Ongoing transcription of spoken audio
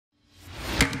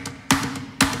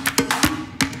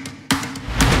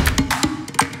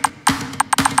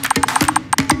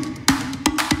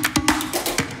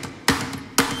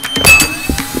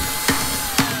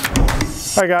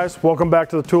Hi guys, welcome back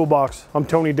to the Toolbox. I'm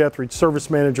Tony Deatherage, Service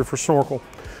Manager for Snorkel.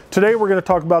 Today we're going to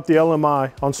talk about the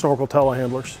LMI on Snorkel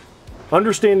telehandlers.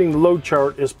 Understanding the load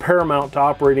chart is paramount to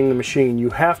operating the machine. You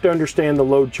have to understand the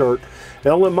load chart.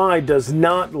 LMI does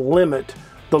not limit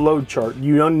the load chart.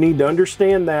 You need to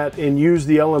understand that and use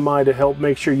the LMI to help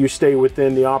make sure you stay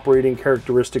within the operating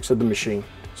characteristics of the machine.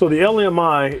 So the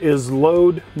LMI is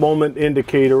load moment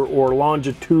indicator or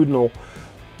longitudinal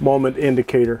moment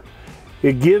indicator.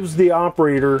 It gives the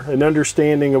operator an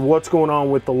understanding of what's going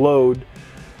on with the load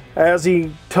as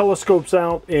he telescopes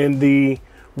out and the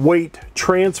weight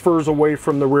transfers away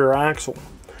from the rear axle.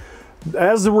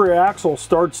 As the rear axle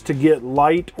starts to get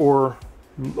light or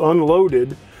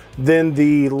unloaded, then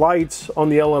the lights on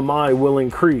the LMI will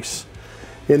increase.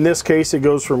 In this case, it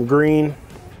goes from green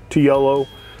to yellow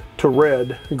to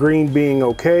red. Green being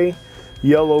okay,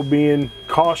 yellow being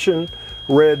caution,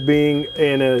 red being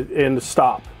in a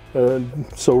stop.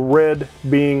 So red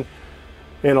being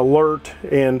an alert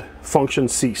and function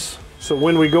cease. So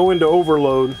when we go into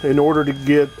overload, in order to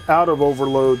get out of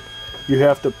overload, you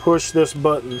have to push this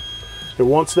button. And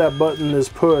once that button is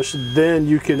pushed, then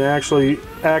you can actually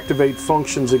activate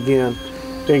functions again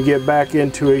and get back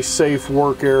into a safe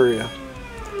work area.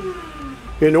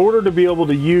 In order to be able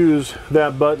to use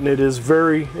that button, it is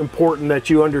very important that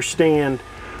you understand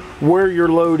where your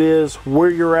load is,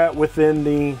 where you're at within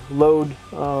the load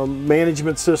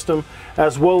management system,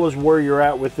 as well as where you're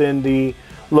at within the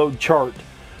load chart.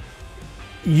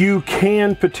 You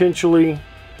can potentially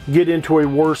get into a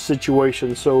worse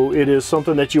situation, so it is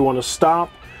something that you want to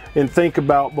stop and think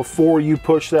about before you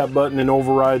push that button and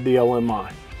override the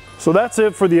LMI. So that's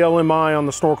it for the LMI on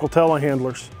the Snorkel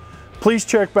telehandlers. Please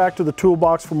check back to the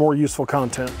Toolbox for more useful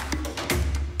content.